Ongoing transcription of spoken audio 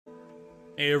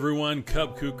Hey everyone,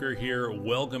 Cub Cooker here.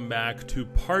 Welcome back to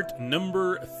part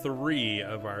number 3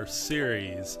 of our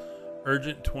series,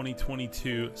 Urgent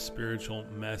 2022 Spiritual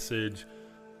Message.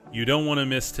 You don't want to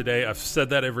miss today. I've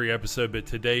said that every episode, but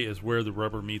today is where the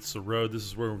rubber meets the road. This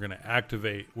is where we're going to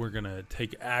activate. We're going to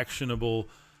take actionable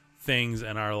things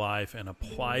in our life and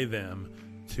apply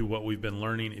them to what we've been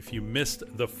learning. If you missed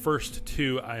the first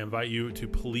 2, I invite you to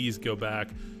please go back,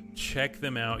 check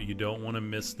them out. You don't want to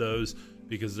miss those,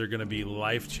 because they're going to be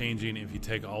life-changing if you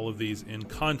take all of these in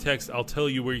context. I'll tell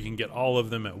you where you can get all of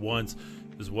them at once,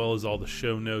 as well as all the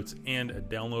show notes and a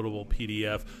downloadable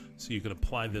PDF, so you can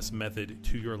apply this method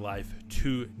to your life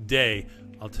today.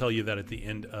 I'll tell you that at the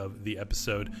end of the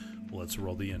episode. Let's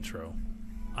roll the intro.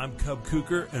 I'm Cub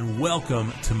Cooker, and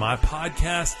welcome to my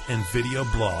podcast and video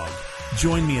blog.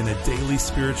 Join me in a daily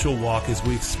spiritual walk as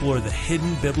we explore the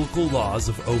hidden biblical laws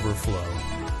of overflow.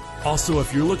 Also,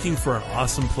 if you're looking for an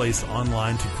awesome place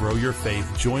online to grow your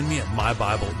faith, join me at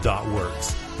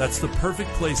mybible.works. That's the perfect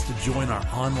place to join our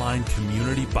online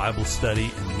community Bible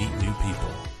study and meet new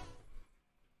people.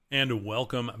 And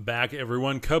welcome back,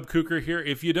 everyone. Cub Cooker here.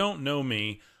 If you don't know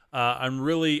me, I'm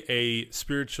really a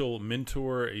spiritual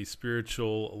mentor, a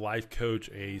spiritual life coach,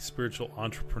 a spiritual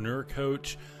entrepreneur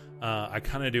coach. I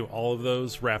kind of do all of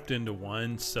those wrapped into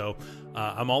one. So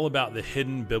I'm all about the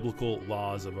hidden biblical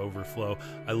laws of overflow.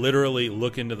 I literally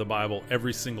look into the Bible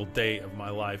every single day of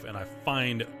my life, and I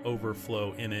find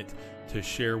overflow in it to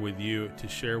share with you, to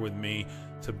share with me,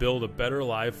 to build a better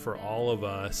life for all of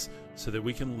us so that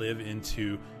we can live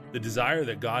into the desire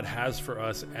that God has for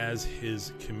us as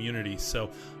His community. So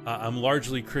I'm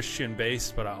largely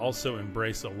Christian-based, but I also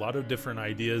embrace a lot of different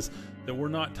ideas that we're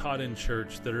not taught in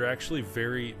church that are actually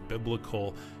very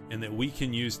biblical and that we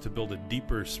can use to build a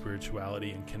deeper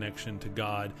spirituality and connection to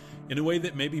God in a way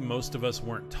that maybe most of us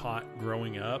weren't taught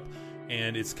growing up.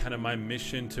 And it's kind of my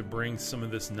mission to bring some of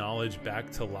this knowledge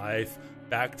back to life,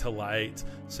 back to light,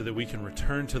 so that we can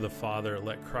return to the Father,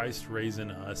 let Christ raise in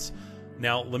us.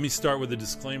 Now, let me start with a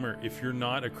disclaimer. If you're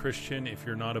not a Christian, if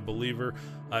you're not a believer,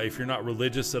 if you're not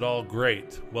religious at all,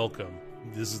 great, welcome.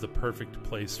 This is the perfect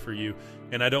place for you.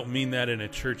 And I don't mean that in a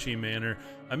churchy manner.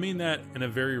 I mean that in a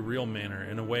very real manner,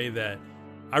 in a way that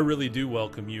I really do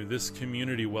welcome you. This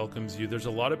community welcomes you. There's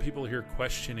a lot of people here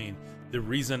questioning. The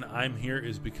reason I'm here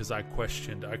is because I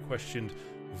questioned. I questioned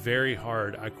very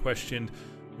hard. I questioned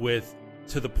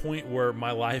to the point where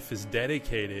my life is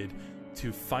dedicated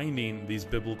to finding these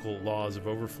biblical laws of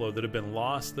overflow that have been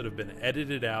lost, that have been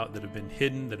edited out, that have been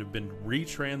hidden, that have been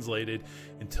retranslated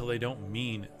until they don't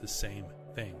mean the same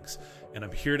things. And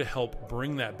I'm here to help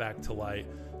bring that back to light.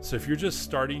 So if you're just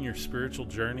starting your spiritual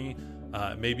journey,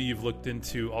 maybe you've looked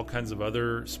into all kinds of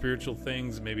other spiritual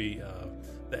things, maybe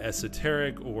the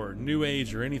esoteric or new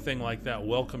age or anything like that,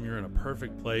 welcome. You're in a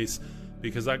perfect place,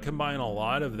 because I combine a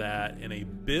lot of that in a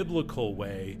biblical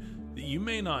way that you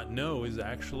may not know is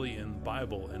actually in the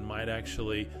Bible and might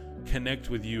actually connect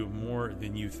with you more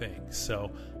than you think.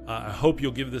 So I hope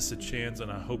you'll give this a chance,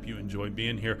 and I hope you enjoy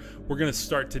being here. We're going to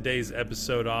start today's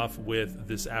episode off with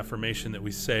this affirmation that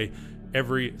we say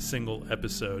every single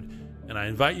episode, and I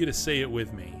invite you to say it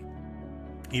with me.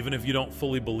 Even if you don't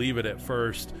fully believe it at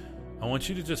first, I want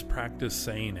you to just practice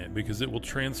saying it, because it will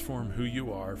transform who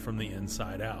you are from the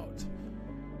inside out.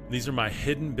 These are my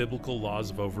hidden biblical laws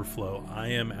of overflow. I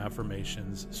am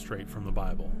affirmations straight from the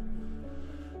Bible.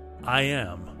 I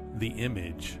am the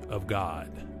image of God.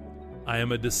 I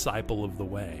am a disciple of the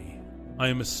way. I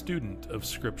am a student of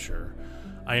Scripture.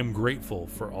 I am grateful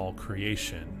for all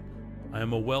creation. I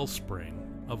am a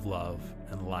wellspring of love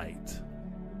and light.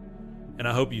 And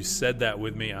I hope you said that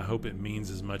with me. I hope it means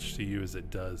as much to you as it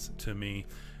does to me.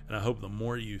 And I hope the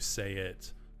more you say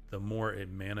it, the more it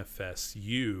manifests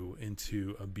you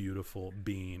into a beautiful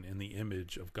being in the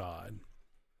image of God.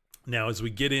 Now, as we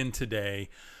get in today,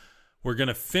 we're going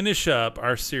to finish up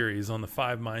our series on the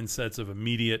 5 mindsets of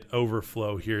immediate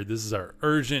overflow here. This is our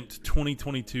urgent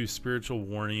 2022 spiritual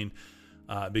warning,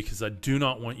 because I do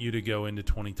not want you to go into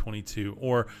 2022,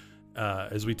 or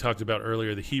as we talked about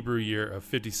earlier, the Hebrew year of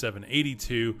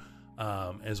 5782,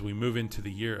 as we move into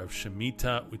the year of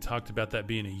Shemitah. We talked about that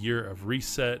being a year of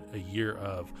reset, a year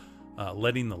of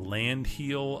letting the land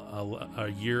heal, a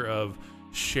year of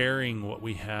sharing what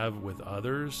we have with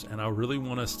others. And I really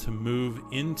want us to move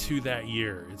into that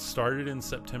year. It started in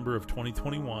September of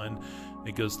 2021.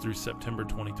 It goes through September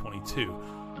 2022.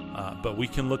 But we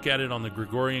can look at it on the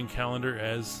Gregorian calendar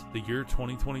as the year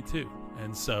 2022.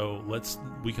 And so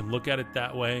we can look at it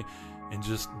that way. And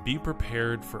just be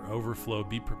prepared for overflow.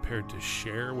 Be prepared to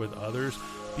share with others.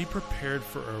 Be prepared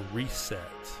for a reset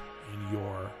in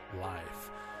your life.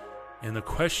 And the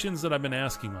questions that I've been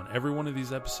asking on every one of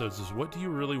these episodes is, what do you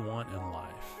really want in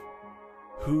life?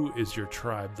 Who is your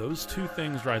tribe? Those two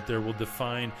things right there will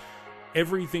define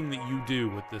everything that you do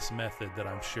with this method that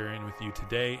I'm sharing with you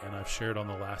today, and I've shared on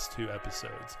the last 2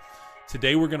 episodes.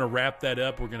 Today we're going to wrap that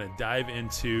up. We're going to dive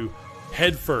into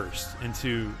head first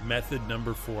into method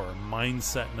number 4,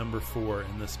 mindset number 4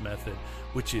 in this method,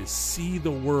 which is see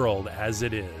the world as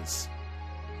it is.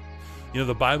 You know,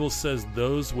 the Bible says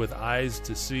those with eyes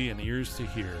to see and ears to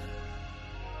hear.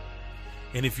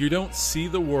 And if you don't see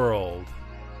the world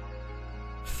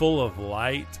full of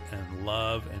light and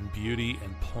love and beauty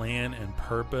and plan and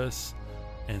purpose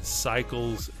and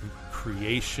cycles and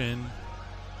creation,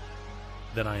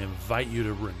 then I invite you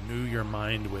to renew your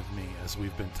mind with me as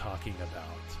we've been talking about.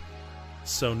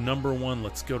 So number 1,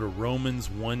 let's go to Romans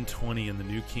 1:20 in the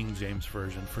New King James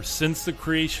Version. For since the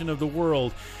creation of the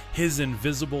world, his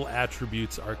invisible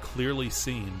attributes are clearly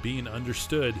seen, being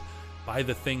understood by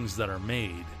the things that are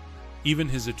made, even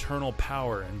his eternal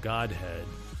power and Godhead,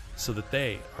 so that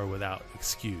they are without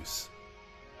excuse.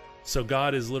 So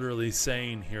God is literally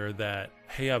saying here that,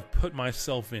 hey, I've put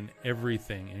myself in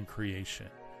everything in creation.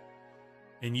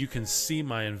 And you can see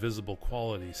my invisible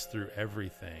qualities through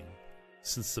everything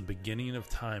since the beginning of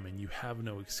time, and you have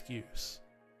no excuse.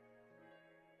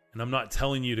 And I'm not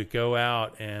telling you to go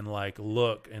out and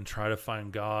look and try to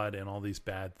find God and all these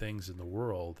bad things in the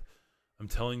world. I'm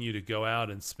telling you to go out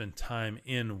and spend time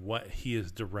in what he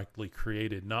has directly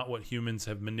created, not what humans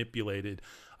have manipulated.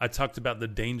 I talked about the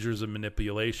dangers of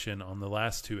manipulation on the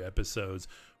last 2 episodes,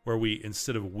 where we,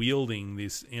 instead of wielding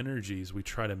these energies, we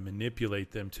try to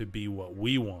manipulate them to be what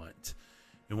we want.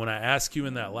 And when I ask you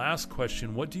in that last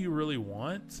question, what do you really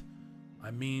want?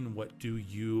 I mean, what do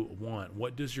you want?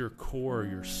 What does your core,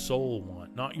 your soul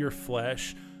want? Not your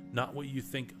flesh, not what you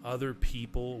think other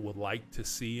people would like to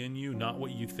see in you, not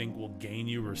what you think will gain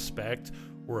you respect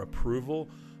or approval,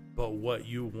 but what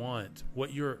you want,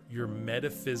 what your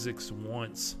metaphysics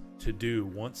wants to do,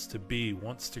 wants to be,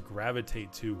 wants to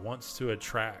gravitate to, wants to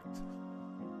attract.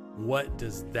 What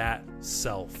does that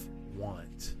self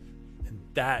want? And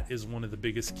that is one of the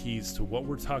biggest keys to what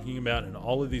we're talking about in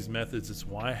all of these methods. It's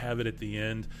why I have it at the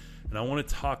end. And I want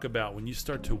to talk about when you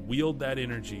start to wield that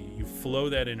energy, you flow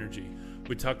that energy.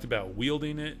 We talked about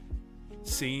wielding it,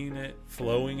 seeing it,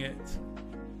 flowing it.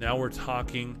 Now we're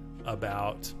talking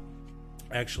about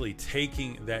actually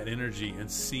taking that energy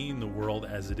and seeing the world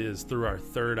as it is through our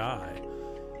third eye.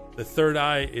 The third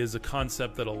eye is a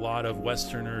concept that a lot of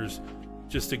Westerners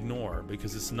just ignore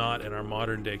because it's not in our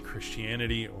modern day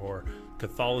Christianity or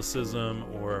Catholicism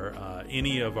or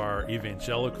any of our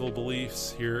evangelical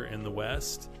beliefs here in the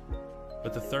West.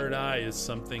 But the third eye is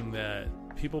something that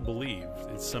people believe.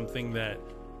 It's something that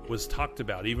was talked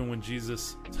about even when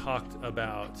Jesus talked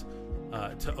about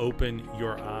to open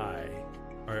your eye.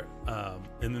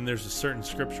 And then there's a certain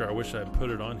scripture, I wish I had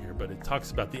put it on here, but it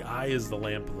talks about the eye is the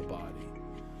lamp of the body.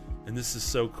 And this is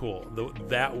so cool.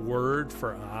 That word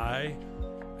for eye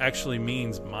actually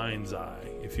means mind's eye.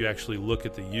 If you actually look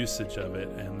at the usage of it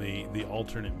and the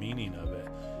alternate meaning of it,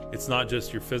 it's not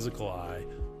just your physical eye,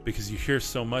 because you hear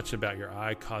so much about your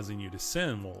eye causing you to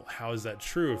sin. Well, how is that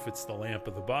true if it's the lamp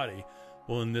of the body?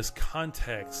 Well, in this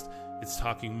context, it's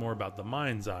talking more about the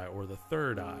mind's eye or the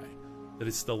third eye, that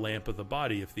it's the lamp of the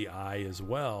body. If the eye is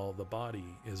well, the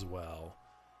body is well.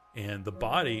 And the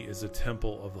body is a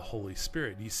temple of the Holy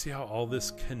Spirit. Do you see how all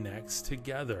this connects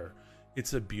together?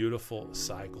 It's a beautiful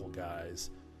cycle,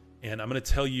 guys. And I'm going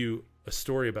to tell you a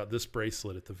story about this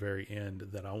bracelet at the very end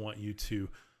that I want you to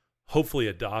hopefully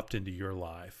adopt into your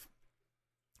life.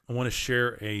 I want to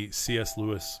share a C.S.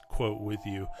 Lewis quote with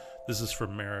you. This is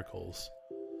from Miracles.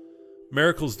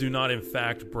 Miracles do not in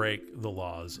fact break the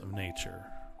laws of nature.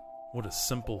 What a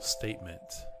simple statement.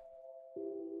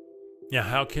 Yeah,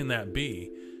 how can that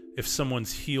be if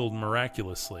someone's healed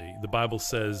miraculously? The Bible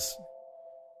says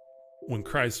when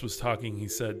Christ was talking, he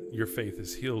said, your faith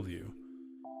has healed you.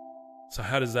 So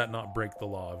how does that not break the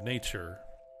law of nature?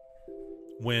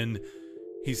 When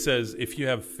he says, if you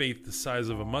have faith the size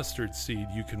of a mustard seed,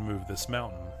 you can move this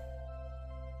mountain.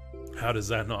 How does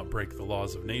that not break the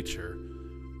laws of nature?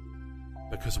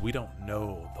 Because we don't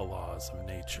know the laws of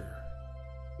nature.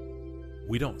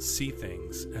 We don't see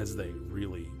things as they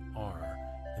really are.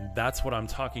 And that's what I'm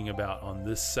talking about on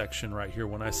this section right here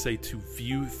when I say to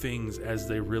view things as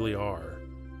they really are.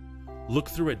 Look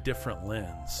through a different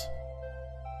lens.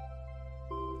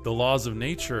 The laws of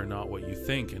nature are not what you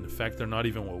think. In fact, they're not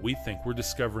even what we think. We're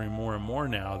discovering more and more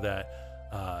now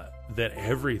that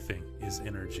everything is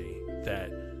energy.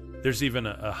 That there's even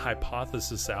a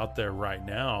hypothesis out there right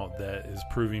now that is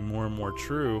proving more and more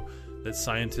true that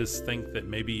scientists think that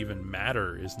maybe even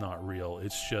matter is not real.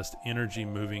 It's just energy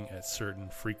moving at certain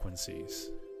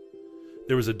frequencies.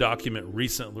 There was a document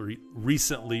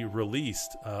recently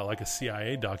released, like a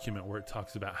CIA document, where it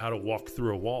talks about how to walk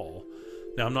through a wall.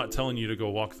 Now, I'm not telling you to go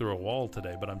walk through a wall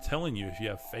today, but I'm telling you, if you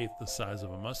have faith the size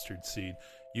of a mustard seed,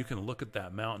 you can look at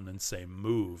that mountain and say,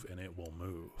 move, and it will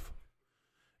move.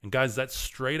 And guys, that's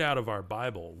straight out of our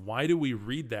Bible. Why do we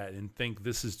read that and think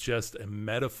this is just a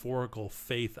metaphorical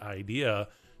faith idea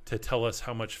to tell us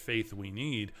how much faith we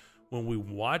need, when we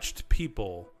watched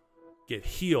people get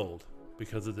healed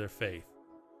because of their faith,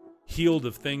 healed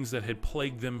of things that had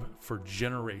plagued them for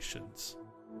generations?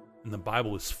 And the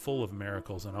Bible is full of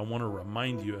miracles, and I want to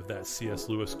remind you of that C.S.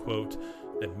 Lewis quote,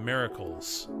 that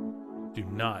miracles do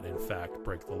not, in fact,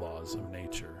 break the laws of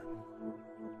nature.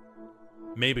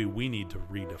 Maybe we need to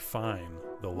redefine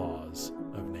the laws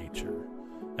of nature.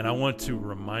 And I want to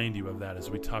remind you of that as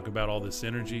we talk about all this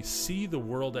energy. See the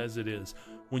world as it is.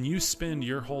 When you spend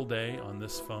your whole day on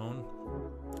this phone,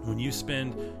 when you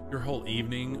spend your whole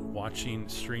evening watching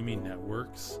streaming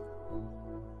networks,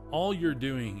 all you're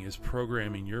doing is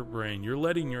programming your brain. You're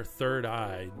letting your third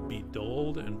eye be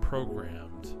dulled and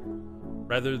programmed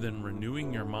rather than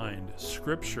renewing your mind.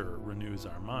 Scripture renews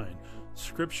our mind.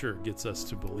 Scripture gets us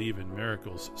to believe in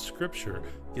miracles. Scripture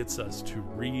gets us to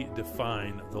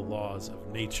redefine the laws of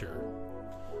nature.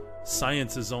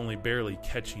 Science is only barely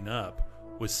catching up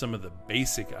with some of the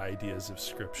basic ideas of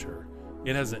Scripture.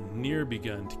 It hasn't near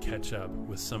begun to catch up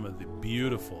with some of the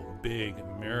beautiful, big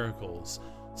miracles,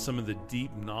 some of the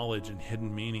deep knowledge and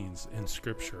hidden meanings in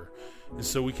Scripture. And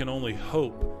so we can only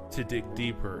hope to dig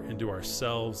deeper into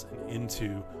ourselves and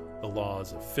into the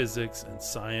laws of physics and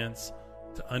science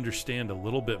to understand a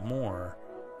little bit more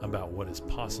about what is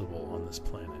possible on this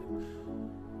planet.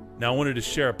 Now, I wanted to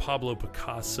share a Pablo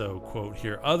Picasso quote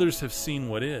here. Others have seen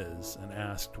what is and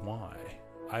asked why.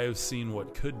 I have seen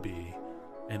what could be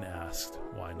and asked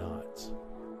why not.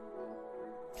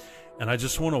 And I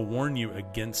just want to warn you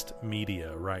against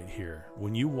media right here.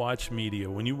 When you watch media,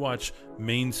 when you watch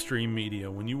mainstream media,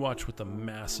 when you watch what the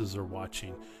masses are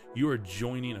watching, you are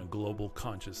joining a global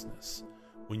consciousness.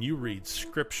 When you read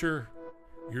Scripture,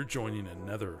 you're joining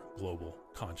another global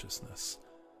consciousness.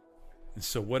 And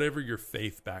so whatever your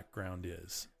faith background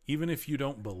is, even if you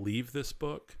don't believe this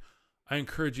book, I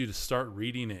encourage you to start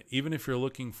reading it. Even if you're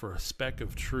looking for a speck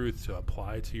of truth to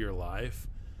apply to your life,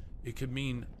 it could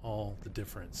mean all the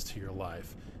difference to your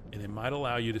life. And it might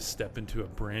allow you to step into a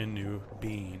brand new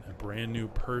being, a brand new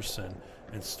person,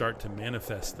 and start to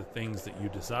manifest the things that you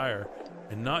desire.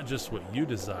 And not just what you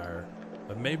desire,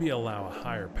 but maybe allow a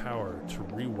higher power to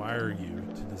rewire you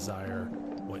to desire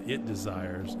what it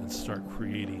desires and start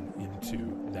creating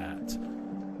into that.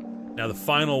 Now, the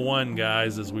final one,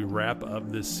 guys, as we wrap up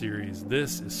this series,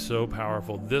 this is so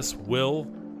powerful. This will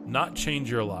not change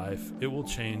your life. It will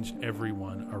change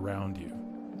everyone around you.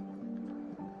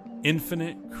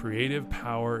 Infinite creative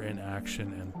power in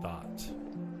action and thought.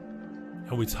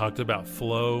 And we talked about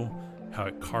flow, how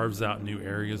it carves out new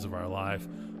areas of our life.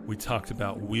 We talked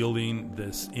about wielding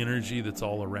this energy that's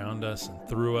all around us and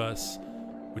through us.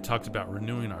 We talked about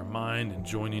renewing our mind and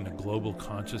joining a global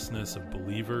consciousness of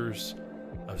believers,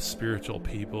 of spiritual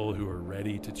people who are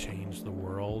ready to change the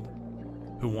world,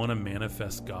 who want to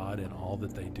manifest God in all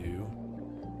that they do.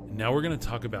 And now we're going to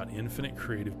talk about infinite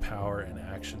creative power in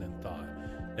action and thought.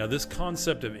 Now, this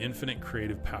concept of infinite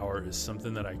creative power is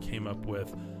something that I came up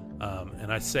with.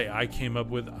 And I say I came up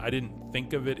with, I didn't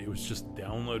think of it. It was just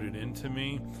downloaded into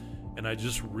me. And I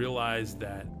just realized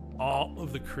that all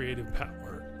of the creative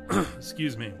power,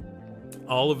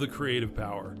 all of the creative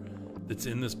power that's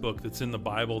in this book, that's in the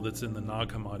Bible, that's in the Nag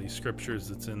Hammadi scriptures,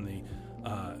 that's in the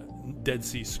Dead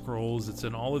Sea Scrolls, it's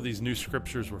in all of these new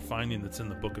scriptures we're finding, that's in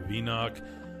the book of Enoch,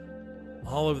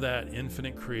 all of that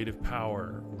infinite creative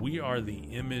power, we are the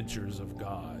imagers of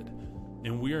God.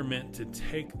 And we are meant to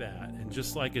take that, and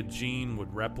just like a gene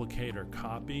would replicate or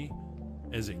copy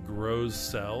as it grows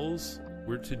cells,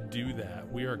 we're to do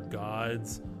that. We are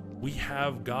God's, we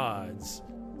have God's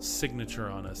signature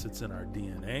on us. It's in our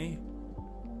DNA,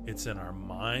 it's in our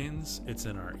minds, it's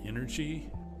in our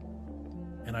energy.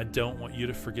 And I don't want you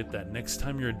to forget that. Next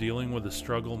time you're dealing with a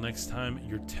struggle, next time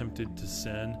you're tempted to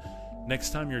sin,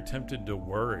 next time you're tempted to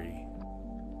worry,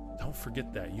 don't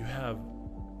forget that. You have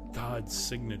God's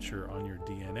signature on your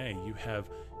DNA. You have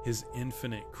His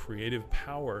infinite creative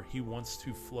power. He wants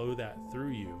to flow that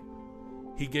through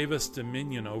you. He gave us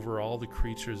dominion over all the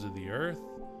creatures of the earth.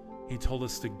 He told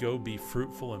us to go be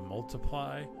fruitful and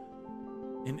multiply.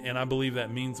 And I believe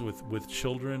that means with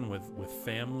children, with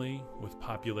family, with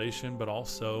population, but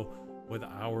also with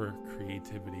our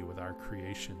creativity, with our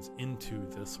creations into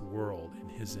this world in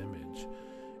his image.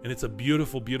 And it's a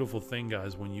beautiful, beautiful thing,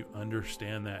 guys, when you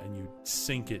understand that and you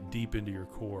sink it deep into your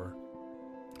core.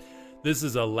 This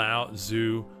is a Lao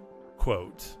Tzu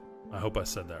quote. I hope I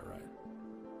said that right.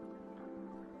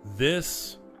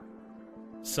 This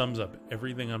sums up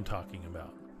everything I'm talking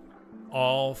about.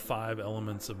 All 5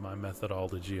 elements of my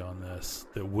methodology on this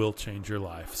that will change your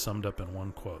life, summed up in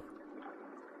one quote.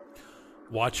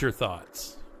 Watch your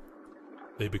thoughts.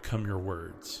 They become your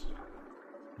words.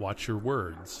 Watch your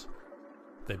words.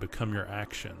 They become your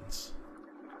actions.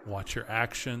 Watch your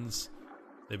actions.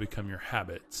 They become your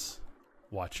habits.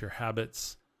 Watch your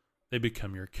habits. They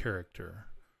become your character.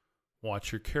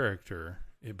 Watch your character.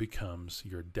 It becomes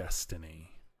your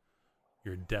destiny.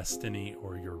 Your destiny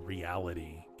or your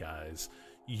reality, guys.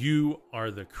 You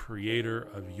are the creator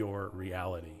of your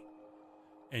reality.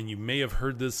 And you may have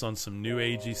heard this on some new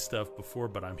agey stuff before,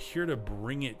 but I'm here to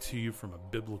bring it to you from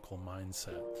a biblical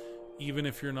mindset. Even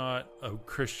if you're not a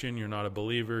Christian, you're not a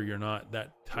believer, you're not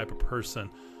that type of person,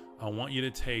 I want you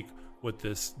to take what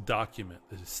this document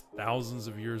that is thousands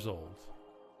of years old,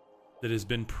 that has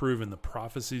been proven, the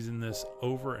prophecies in this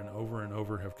over and over and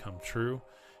over have come true.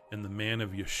 And the man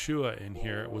of Yeshua in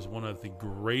here was one of the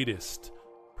greatest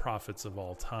prophets of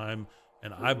all time.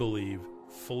 And I believe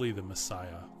fully the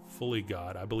Messiah, fully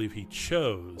God. I believe he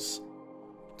chose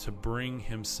to bring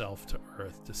himself to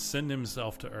earth, to send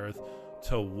himself to earth,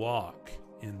 to walk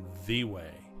in the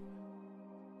way,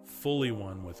 fully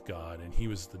one with God. And he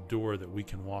was the door that we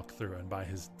can walk through. And by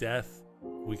his death,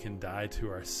 we can die to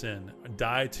our sin,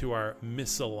 die to our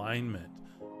misalignment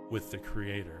with the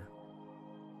Creator.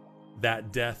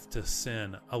 That death to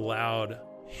sin allowed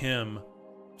him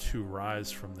to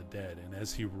rise from the dead. And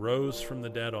as he rose from the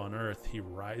dead on earth, he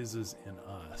rises in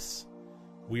us.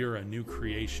 We are a new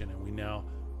creation, and we now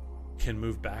can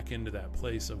move back into that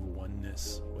place of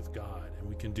oneness with God. And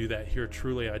we can do that here.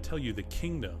 Truly, I tell you, the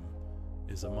kingdom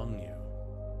is among you.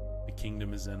 The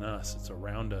kingdom is in us. It's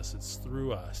around us. It's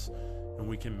through us. And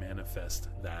we can manifest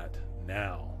that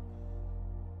now.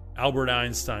 Albert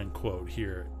Einstein quote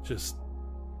here. Just,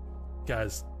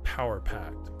 guys,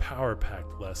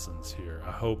 power-packed lessons here.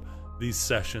 I hope these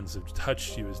sessions have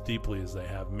touched you as deeply as they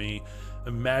have me.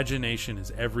 Imagination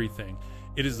is everything.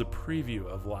 It is a preview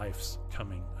of life's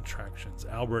coming attractions.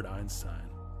 Albert Einstein,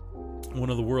 one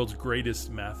of the world's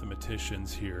greatest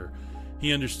mathematicians here,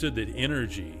 he understood that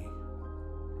energy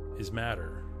is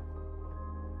matter.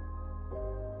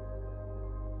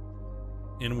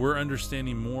 And we're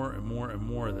understanding more and more and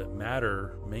more that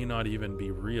matter may not even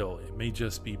be real. It may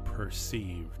just be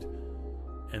perceived.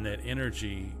 And that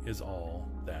energy is all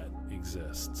that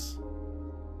exists.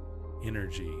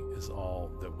 Energy is all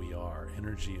that we are.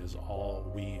 Energy is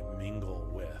all we mingle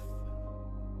with.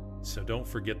 So don't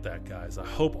forget that, guys. I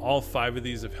hope all 5 of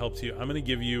these have helped you. I'm going to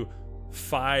give you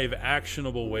 5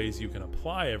 actionable ways you can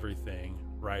apply everything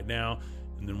right now.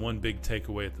 And then one big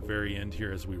takeaway at the very end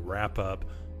here as we wrap up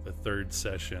the 3rd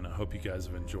session. I hope you guys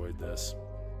have enjoyed this.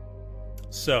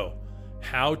 So,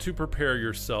 how to prepare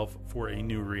yourself for a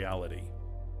new reality.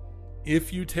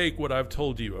 If you take what I've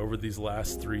told you over these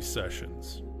last 3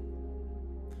 sessions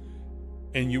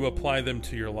and you apply them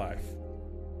to your life,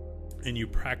 and you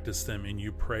practice them, and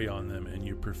you pray on them, and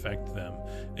you perfect them,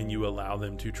 and you allow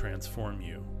them to transform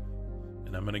you.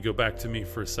 And I'm going to go back to me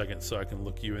for a second so I can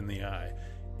look you in the eye.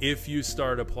 If you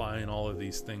start applying all of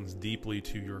these things deeply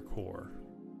to your core,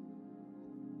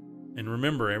 and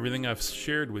remember, everything I've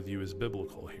shared with you is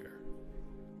biblical here.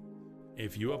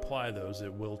 If you apply those,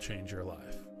 it will change your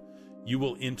life. You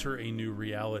will enter a new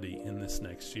reality in this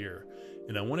next year.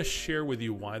 And I want to share with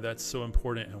you why that's so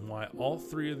important and why all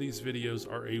 3 of these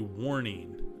videos are a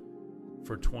warning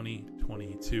for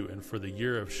 2022 and for the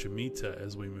year of Shemitah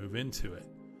as we move into it.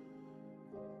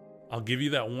 I'll give you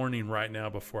that warning right now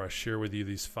before I share with you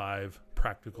these 5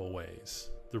 practical ways.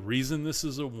 The reason this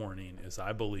is a warning is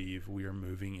I believe we are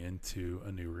moving into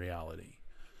a new reality.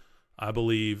 I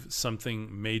believe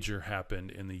something major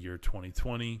happened in the year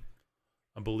 2020.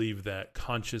 I believe that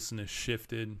consciousness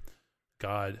shifted.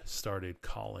 God started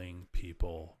calling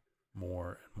people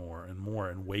more and more and more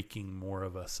and waking more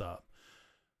of us up.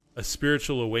 A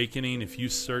spiritual awakening, if you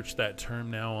search that term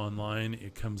now online,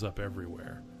 it comes up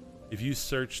everywhere. If you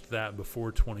searched that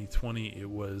before 2020, it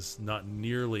was not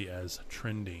nearly as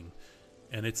trending.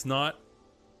 And it's not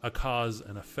a cause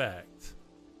and effect.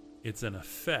 It's an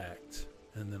effect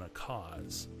and then a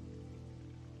cause.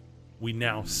 We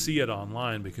now see it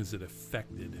online because it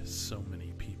affected so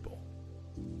many people.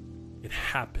 It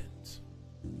happened.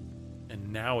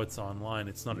 And now it's online.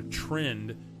 It's not a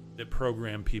trend that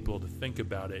programmed people to think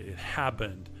about it. It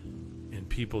happened And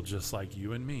people just like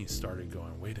you and me started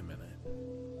going, wait a minute.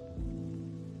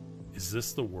 Is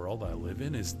this the world I live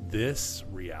in? Is this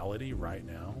reality right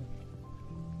now?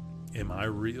 Am I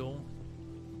real?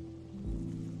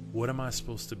 What am I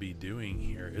supposed to be doing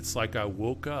here? It's like I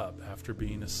woke up after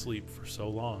being asleep for so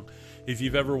long. If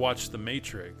you've ever watched The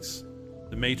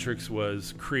Matrix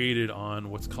was created on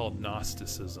what's called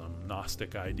Gnosticism,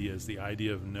 Gnostic ideas, the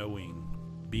idea of knowing,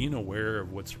 being aware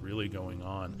of what's really going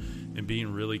on, and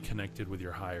being really connected with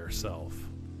your higher self.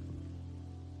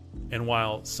 And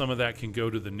while some of that can go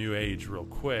to the New Age real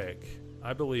quick,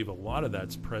 I believe a lot of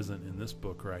that's present in this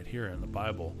book right here in the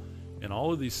Bible. And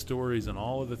all of these stories and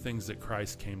all of the things that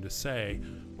Christ came to say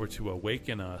were to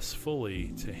awaken us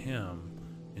fully to Him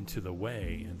and to the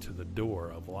way and to the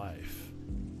door of life.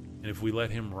 And if we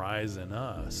let Him rise in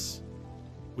us,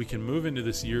 we can move into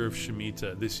this year of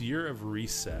Shemitah, this year of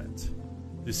reset,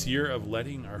 this year of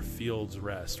letting our fields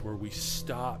rest, where we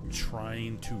stop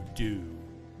trying to do.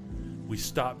 We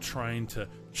stop trying to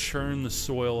churn the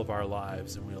soil of our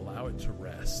lives, and we allow it to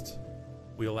rest.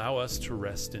 We allow us to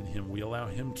rest in Him. We allow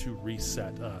Him to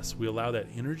reset us. We allow that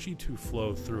energy to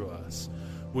flow through us.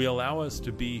 We allow us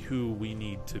to be who we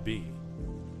need to be,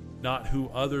 not who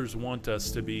others want us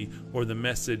to be, or the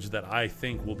message that I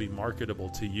think will be marketable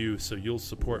to you so you'll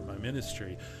support my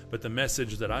ministry, but the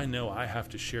message that I know I have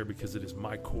to share because it is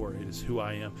my core, it is who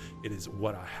I am, it is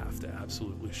what I have to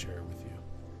absolutely share with you.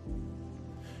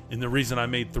 And the reason I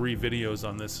made 3 videos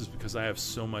on this is because I have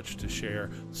so much to share,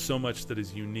 so much that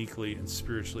is uniquely and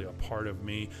spiritually a part of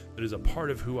me, that is a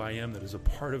part of who I am, that is a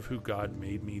part of who God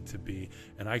made me to be,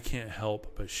 and I can't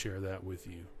help but share that with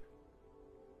you.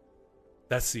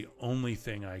 That's the only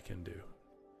thing I can do.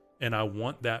 And I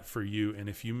want that for you. And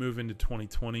if you move into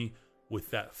 2020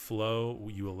 with that flow,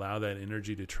 you allow that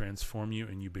energy to transform you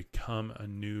and you become a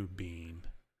new being.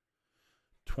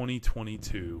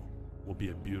 2022 will be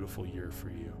a beautiful year for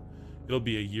you. It'll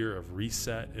be a year of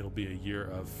reset. It'll be a year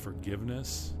of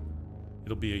forgiveness.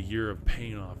 It'll be a year of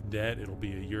paying off debt. It'll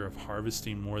be a year of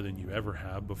harvesting more than you ever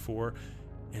have before.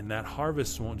 And that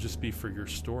harvest won't just be for your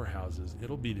storehouses.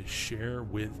 It'll be to share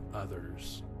with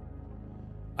others.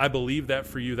 I believe that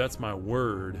for you. That's my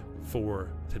word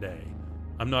for today.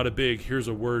 I'm not a big, here's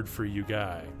a word for you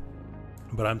guy.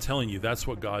 But I'm telling you, that's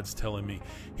what God's telling me.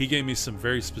 He gave me some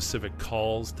very specific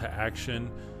calls to action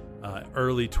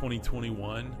early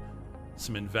 2021,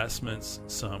 some investments,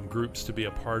 some groups to be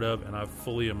a part of, and I've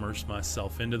fully immersed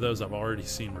myself into those. I've already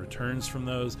seen returns from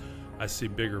those. I see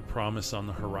bigger promise on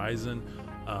the horizon.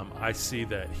 I see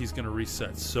that He's going to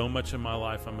reset so much in my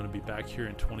life. I'm going to be back here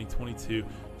in 2022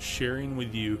 sharing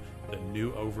with you the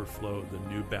new overflow, the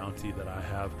new bounty that I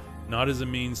have, not as a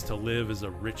means to live as a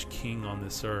rich king on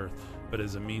this earth, but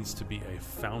as a means to be a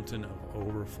fountain of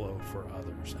overflow for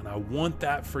others. And I want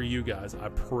that for you guys. I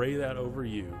pray that over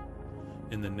you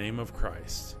in the name of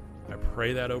Christ. I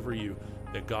pray that over you,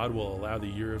 that God will allow the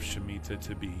year of Shemitah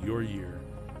to be your year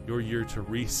to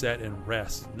reset and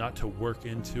rest, not to work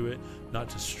into it, not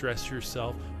to stress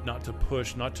yourself, not to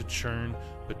push, not to churn,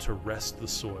 but to rest the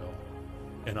soil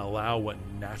and allow what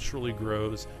naturally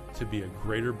grows to be a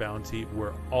greater bounty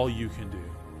where all you can do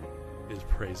is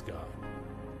praise God.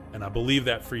 And I believe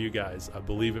that for you guys. I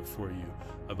believe it for you.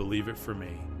 I believe it for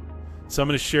me. So I'm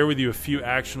going to share with you a few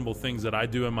actionable things that I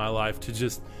do in my life to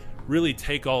just really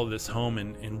take all of this home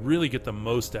and really get the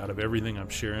most out of everything I'm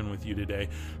sharing with you today.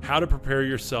 How to prepare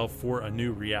yourself for a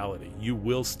new reality. You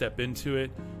will step into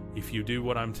it if you do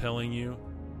what I'm telling you.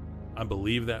 I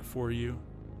believe that for you.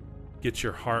 Get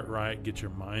your heart right. Get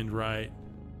your mind right.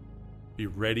 Be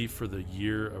ready for the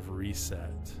year of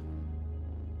reset.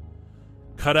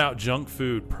 Cut out junk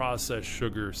food, processed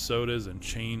sugar, sodas, and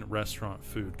chain restaurant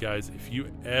food. Guys, if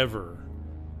you ever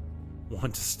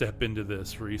want to step into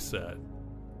this reset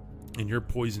and you're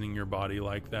poisoning your body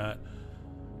like that,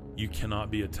 you cannot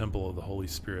be a temple of the Holy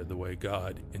Spirit the way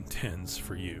God intends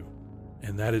for you.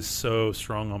 And that is so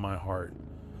strong on my heart.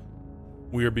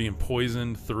 We are being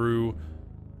poisoned through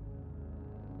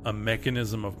a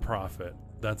mechanism of profit.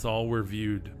 That's all we're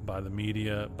viewed by the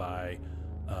media, by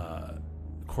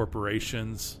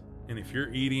corporations. And if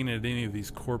you're eating at any of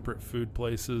these corporate food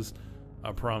places,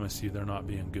 I promise you they're not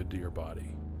being good to your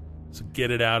body. So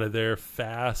get it out of there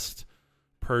fast,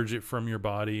 purge it from your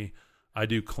body. I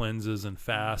do cleanses and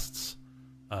fasts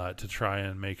to try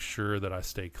and make sure that I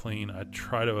stay clean. I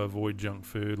try to avoid junk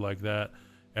food like that.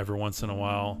 Every once in a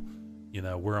while, you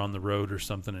know, we're on the road or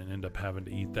something and end up having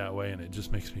to eat that way, and it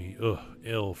just makes me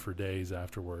ill for days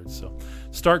afterwards. So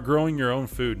start growing your own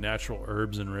food, natural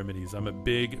herbs and remedies. I'm a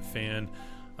big fan.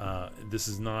 This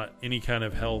is not any kind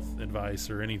of health advice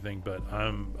or anything, but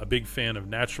I'm a big fan of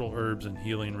natural herbs and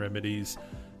healing remedies,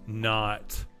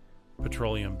 not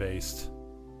petroleum-based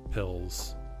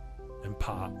pills and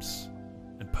pops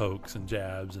and pokes and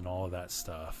jabs and all of that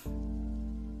stuff.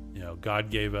 You know, God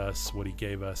gave us what he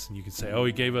gave us, and you can say, oh,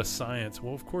 he gave us science.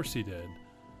 Well, of course he did.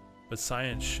 But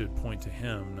science should point to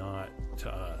him, not to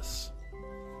us.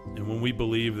 And when we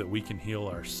believe that we can heal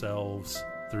ourselves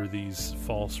through these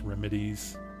false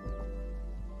remedies,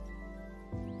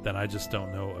 then I just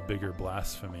don't know a bigger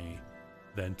blasphemy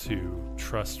than to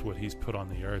trust what he's put on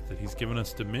the earth, that he's given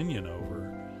us dominion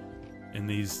over. And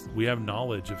we have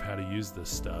knowledge of how to use this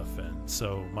stuff. And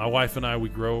so my wife and I, we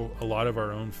grow a lot of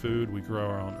our own food. We grow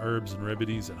our own herbs and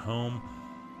remedies at home.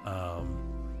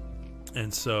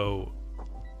 And so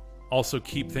also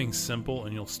keep things simple,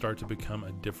 and you'll start to become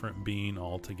a different being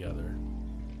altogether.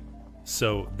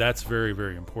 So that's very,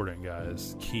 very important,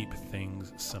 guys. Keep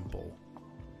things simple.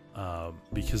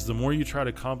 Because the more you try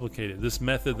to complicate it, this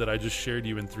method that I just shared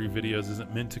you in 3 videos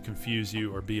isn't meant to confuse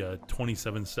you or be a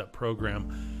 27-step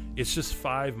program. It's just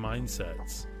 5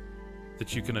 mindsets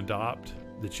that you can adopt,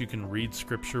 that you can read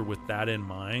scripture with that in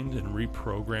mind and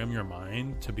reprogram your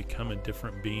mind to become a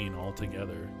different being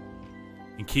altogether.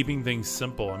 And keeping things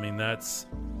simple, I mean, that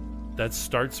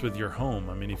starts with your home.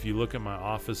 I mean, if you look at my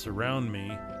office around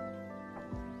me,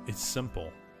 it's simple.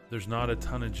 There's not a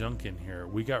ton of junk in here.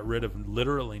 We got rid of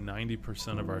literally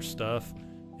 90% of our stuff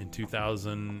in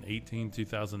 2018,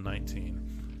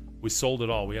 2019. We sold it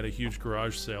all. We had a huge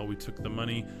garage sale. We took the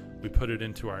money, we put it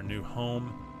into our new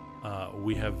home.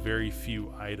 We have very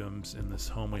few items in this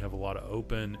home. We have a lot of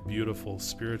open, beautiful,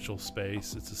 spiritual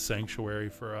space. It's a sanctuary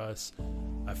for us.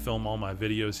 I film all my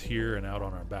videos here and out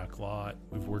on our back lot.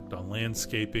 We've worked on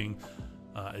landscaping.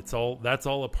 That's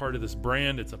all a part of this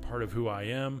brand. It's a part of who I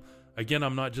am. Again,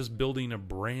 I'm not just building a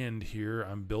brand here.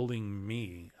 I'm building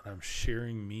me, and I'm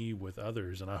sharing me with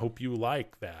others. And I hope you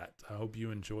like that. I hope you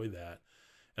enjoy that.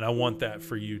 And I want that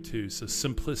for you too. So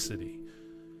simplicity.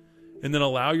 And then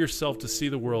allow yourself to see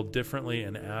the world differently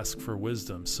and ask for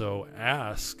wisdom. So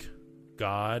ask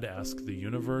God, ask the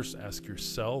universe, ask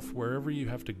yourself, wherever you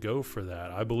have to go for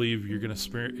that. I believe you're going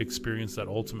to experience that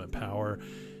ultimate power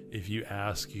if you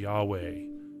ask Yahweh,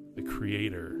 the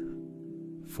Creator,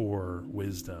 for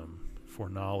wisdom, for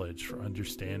knowledge, for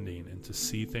understanding, and to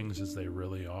see things as they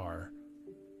really are.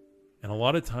 And a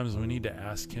lot of times we need to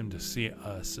ask him to see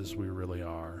us as we really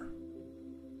are.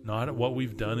 Not what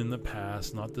we've done in the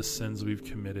past, not the sins we've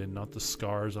committed, not the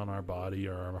scars on our body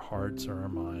or our hearts or our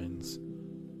minds,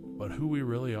 but who we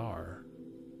really are.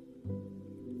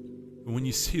 And when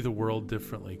you see the world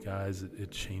differently, guys,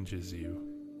 it changes you.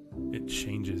 It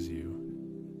changes you.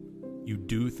 You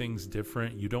do things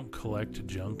different. You don't collect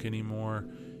junk anymore.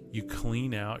 You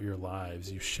clean out your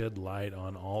lives. You shed light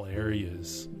on all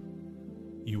areas.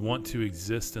 You want to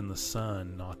exist in the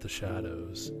sun, not the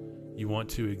shadows. You want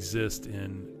to exist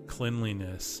in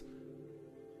cleanliness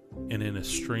and in a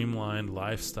streamlined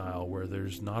lifestyle where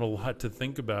there's not a lot to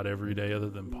think about every day other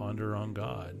than ponder on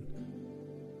God.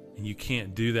 And you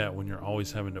can't do that when you're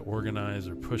always having to organize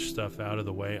or push stuff out of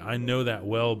the way. I know that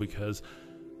well because,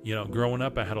 growing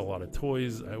up, I had a lot of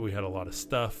toys. We had a lot of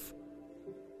stuff.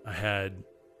 I had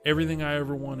everything I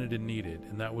ever wanted and needed,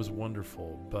 and that was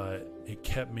wonderful, but it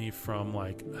kept me from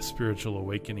like a spiritual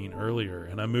awakening earlier.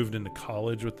 And I moved into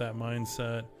college with that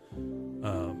mindset.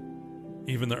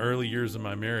 Even the early years of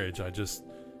my marriage, I just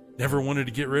never wanted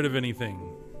to get rid of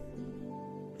anything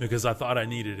because I thought I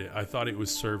needed it. I thought it was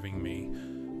serving me.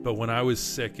 But when I was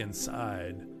sick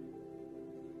inside,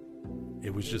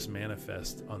 it was just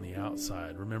manifest on the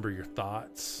outside. Remember, your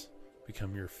thoughts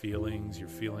become your feelings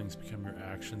become your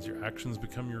actions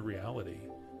become your reality.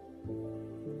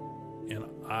 And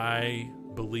I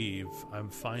believe I'm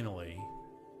finally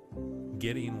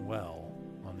getting well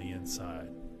on the inside.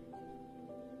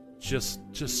 Just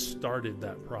started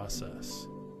that process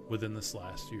within this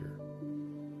last year.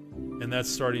 And that's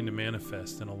starting to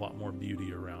manifest in a lot more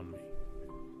beauty around me.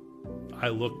 I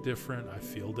look different, I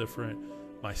feel different,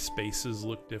 my spaces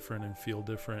look different and feel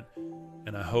different.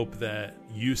 And I hope that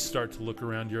you start to look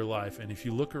around your life. And if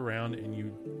you look around and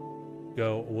you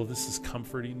go, well, this is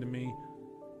comforting to me,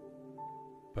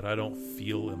 but I don't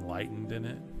feel enlightened in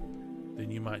it,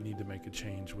 then you might need to make a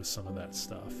change with some of that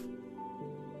stuff.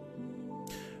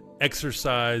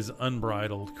 Exercise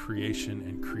unbridled creation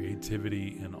and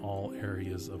creativity in all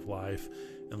areas of life.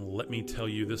 And let me tell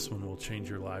you, this one will change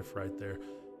your life right there.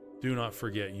 Do not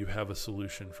forget, you have a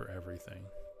solution for everything.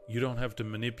 You don't have to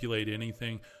manipulate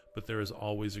anything, but there is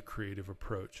always a creative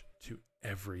approach to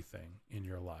everything in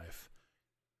your life.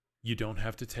 You don't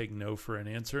have to take no for an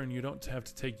answer, and you don't have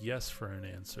to take yes for an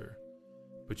answer.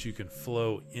 but you can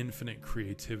flow infinite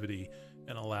creativity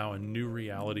and allow a new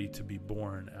reality to be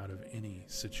born out of any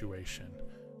situation.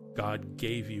 God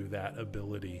gave you that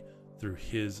ability through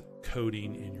his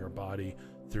coding in your body,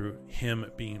 through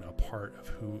him being a part of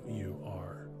who you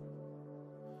are.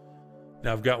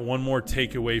 Now, I've got one more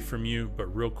takeaway from you, but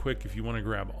real quick, if you want to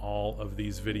grab all of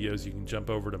these videos, you can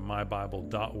jump over to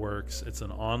mybible.works. It's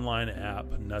an online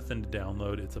app, nothing to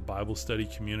download. It's a Bible study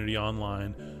community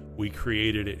online. We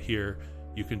created it here.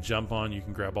 You can jump on, you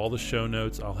can grab all the show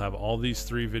notes. I'll have all these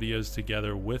 3 videos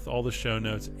together with all the show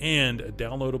notes and a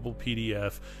downloadable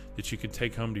PDF that you can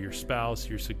take home to your spouse,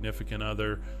 your significant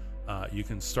other. You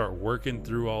can start working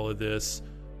through all of this.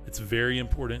 It's very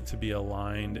important to be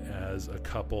aligned as a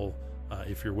couple.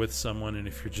 If you're with someone, and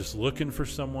if you're just looking for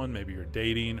someone, maybe you're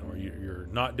dating or you're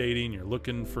not dating, you're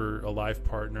looking for a life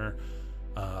partner,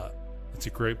 it's a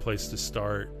great place to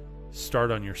start.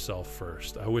 Start on yourself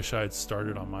first. I wish I had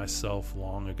started on myself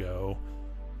long ago.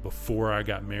 Before I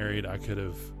got married, I could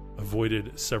have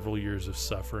avoided several years of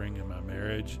suffering in my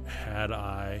marriage had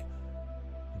I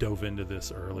dove into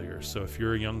this earlier. So if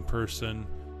you're a young person,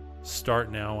 start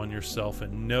now on yourself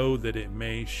and know that it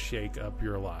may shake up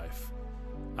your life.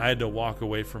 I had to walk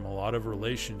away from a lot of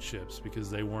relationships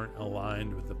because they weren't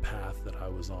aligned with the path that I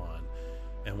was on.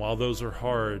 And while those are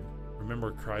hard,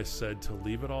 remember Christ said to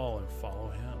leave it all and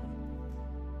follow him.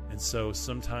 And so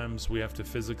sometimes we have to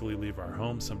physically leave our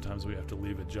home. Sometimes we have to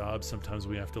leave a job. Sometimes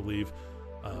we have to leave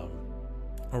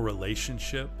a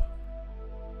relationship.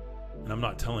 And I'm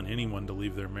not telling anyone to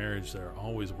leave their marriage there.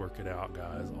 Always work it out,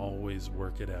 guys. Always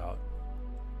work it out.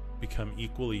 Become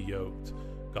equally yoked.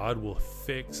 God will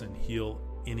fix and heal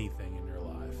anything in your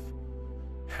life.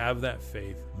 Have that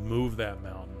faith. Move that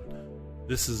mountain.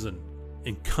 This is an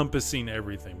encompassing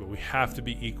everything, but we have to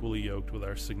be equally yoked with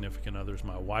our significant others.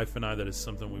 My wife and I, that is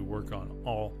something we work on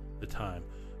all the time.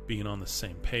 Being on the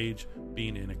same page,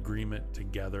 being in agreement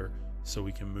together so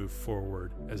we can move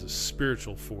forward as a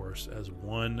spiritual force, as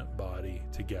one body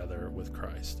together with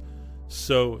Christ.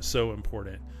 So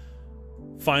important.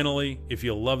 Finally, if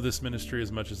you love this ministry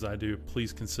as much as I do,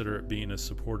 please consider it being a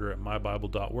supporter at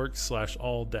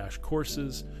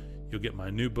mybible.works/all-courses. You'll get my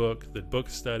new book, the book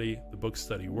study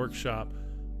workshop,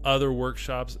 other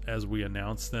workshops as we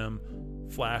announce them,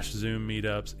 Flash Zoom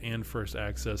meetups, and first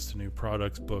access to new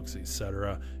products, books,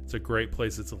 etc. It's a great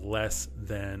place. It's less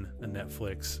than a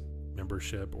Netflix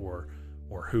membership or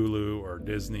Hulu or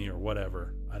Disney or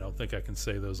whatever. I don't think I can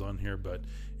say those on here, but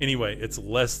anyway, it's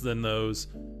less than those,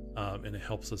 and it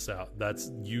helps us out. That's,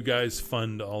 you guys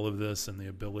fund all of this and the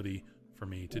ability for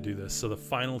me to do this. So the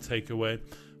final takeaway,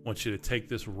 I want you to take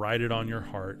this, write it on your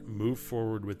heart, move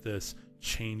forward with this,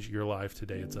 change your life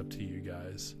today. It's up to you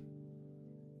guys.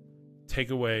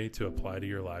 Takeaway to apply to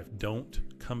your life. Don't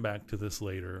come back to this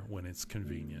later when it's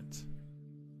convenient.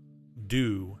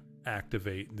 Do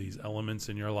activate these elements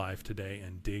in your life today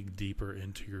and dig deeper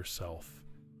into yourself.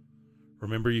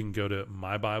 Remember, you can go to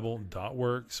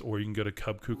mybible.works or you can go to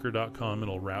cubkuker.com.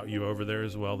 It'll route you over there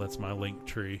as well. That's my link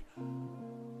tree.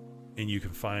 And you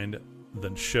can find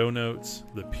the show notes,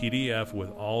 the PDF with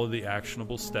all of the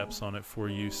actionable steps on it for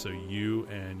you, so you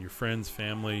and your friends,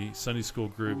 family, Sunday school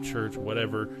group, church,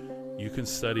 whatever, you can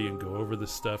study and go over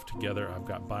this stuff together. I've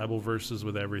got Bible verses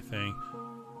with everything.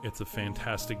 It's a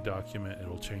fantastic document.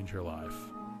 It'll change your life.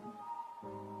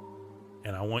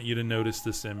 And I want you to notice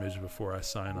this image before I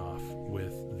sign off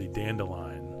with the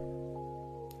dandelion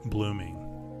blooming.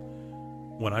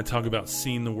 When I talk about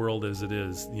seeing the world as it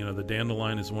is, you know, the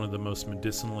dandelion is one of the most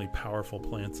medicinally powerful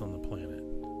plants on the planet.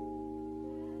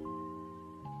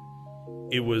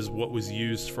 It was what was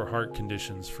used for heart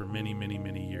conditions for many, many,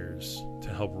 many years to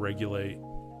help regulate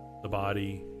the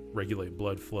body, regulate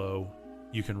blood flow.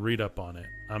 You can read up on it.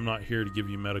 I'm not here to give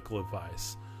you medical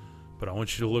advice, but I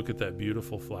want you to look at that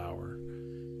beautiful flower.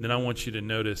 Then I want you to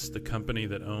notice the company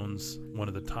that owns one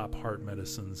of the top heart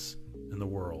medicines in the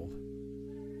world.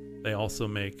 They also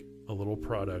make a little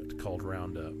product called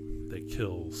Roundup that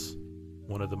kills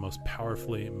one of the most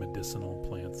powerfully medicinal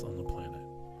plants on the planet.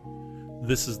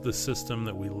 This is the system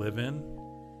that we live in,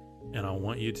 and I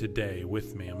want you today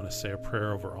with me, I'm going to say a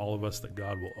prayer over all of us that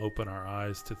God will open our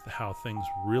eyes to how things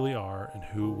really are and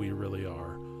who we really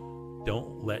are.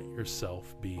 Don't let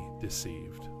yourself be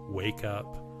deceived. Wake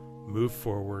up, move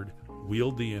forward,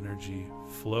 wield the energy,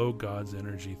 flow God's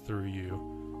energy through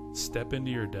you. Step into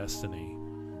your destiny.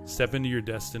 Step into your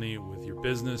destiny with your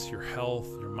business, your health,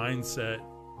 your mindset,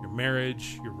 your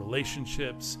marriage, your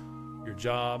relationships, your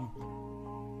job.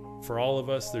 For all of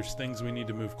us, there's things we need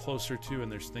to move closer to,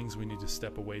 and there's things we need to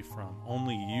step away from.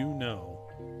 Only you know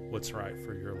what's right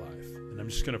for your life. And I'm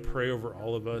just going to pray over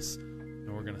all of us,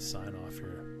 and we're going to sign off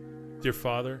here. Dear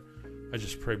Father, I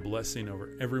just pray blessing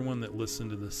over everyone that listened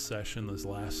to this session, those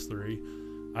last 3.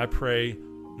 I pray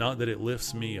not that it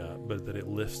lifts me up, but that it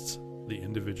lifts the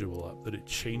individual up, that it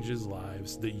changes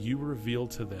lives, that you reveal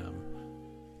to them,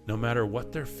 no matter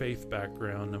what their faith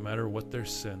background, no matter what their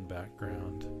sin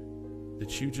background,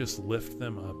 that you just lift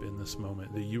them up in this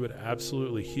moment, that you would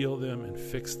absolutely heal them and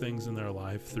fix things in their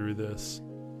life through this,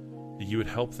 that you would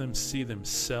help them see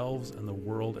themselves and the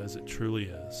world as it truly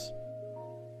is,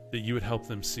 that you would help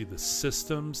them see the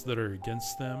systems that are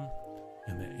against them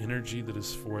and the energy that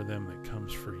is for them that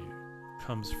comes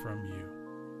from you.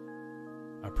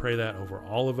 I pray that over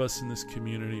all of us in this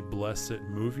community. Bless it.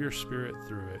 Move your spirit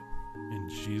through it. In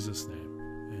Jesus' name,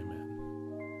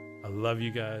 amen. I love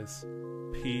you guys.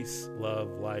 Peace, love,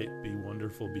 light. Be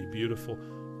wonderful. Be beautiful.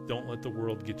 Don't let the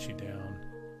world get you down.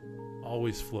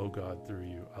 Always flow God through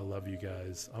you. I love you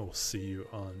guys. I will see you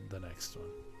on the next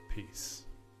one. Peace.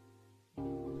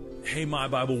 Hey, My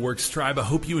Bible Works tribe, I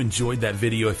hope you enjoyed that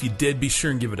video. If you did, be sure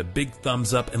and give it a big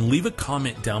thumbs up and leave a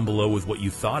comment down below with what you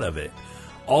thought of it.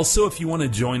 Also, if you want to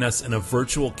join us in a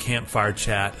virtual campfire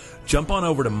chat, jump on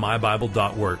over to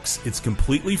mybible.works. It's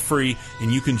completely free,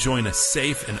 and you can join a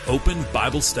safe and open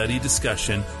Bible study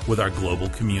discussion with our global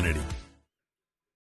community.